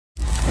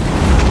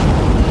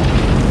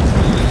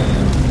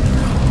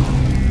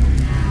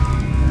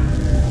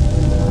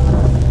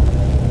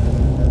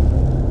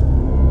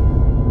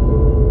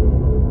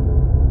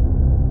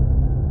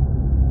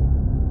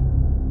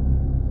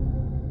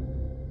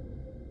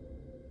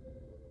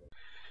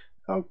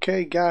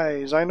Okay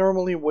guys, I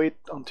normally wait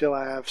until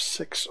I have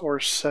 6 or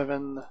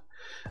 7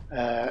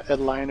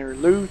 headliner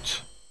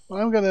loot.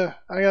 I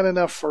got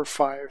enough for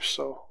 5,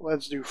 so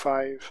let's do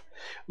 5.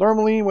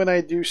 Normally when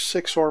I do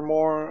 6 or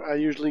more, I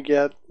usually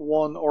get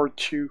 1 or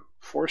 2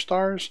 4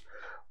 stars.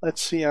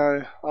 Let's see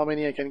how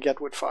many I can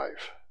get with 5.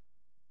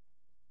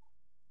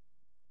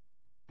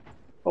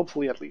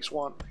 Hopefully at least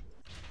 1.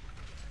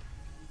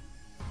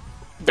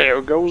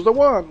 There goes the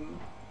 1.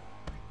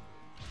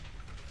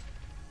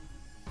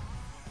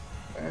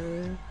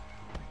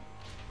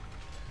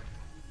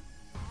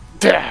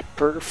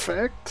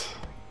 Perfect.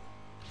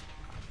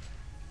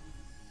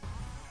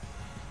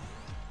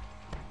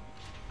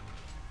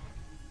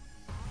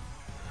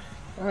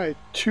 Alright,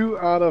 2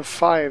 out of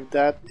 5.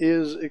 That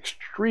is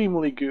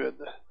extremely good.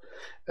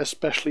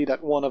 Especially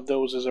that one of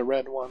those is a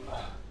red one.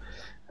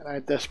 And I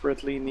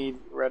desperately need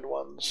red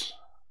ones.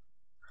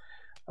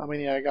 How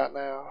many I got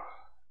now?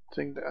 I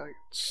think that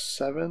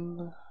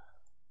 7.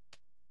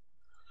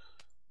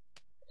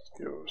 Let's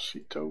go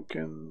see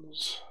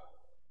tokens.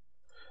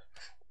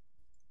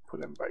 Put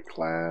them by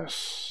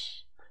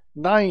class.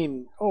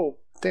 9. Oh,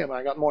 damn,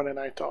 I got more than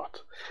I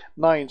thought.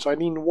 9, so I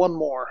need 1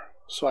 more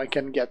so I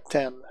can get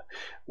 10.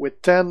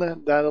 With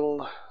 10,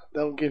 that'll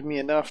give me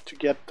enough to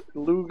get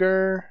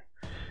Luger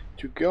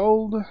to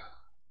gold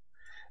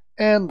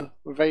and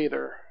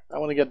Vader. I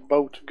want to get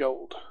both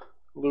gold,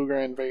 Luger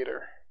and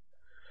Vader.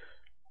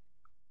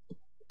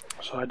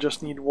 So I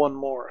just need 1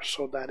 more,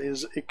 so that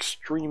is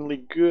extremely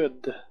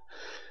good.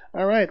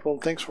 Alright, well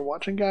thanks for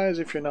watching guys.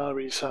 If you're not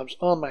already subs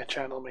on my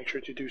channel, make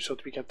sure to do so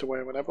to be kept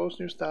aware when I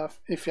post new stuff.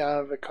 If you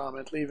have a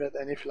comment, leave it,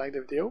 and if you like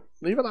the video,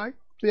 leave a like.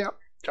 See ya.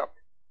 Ciao.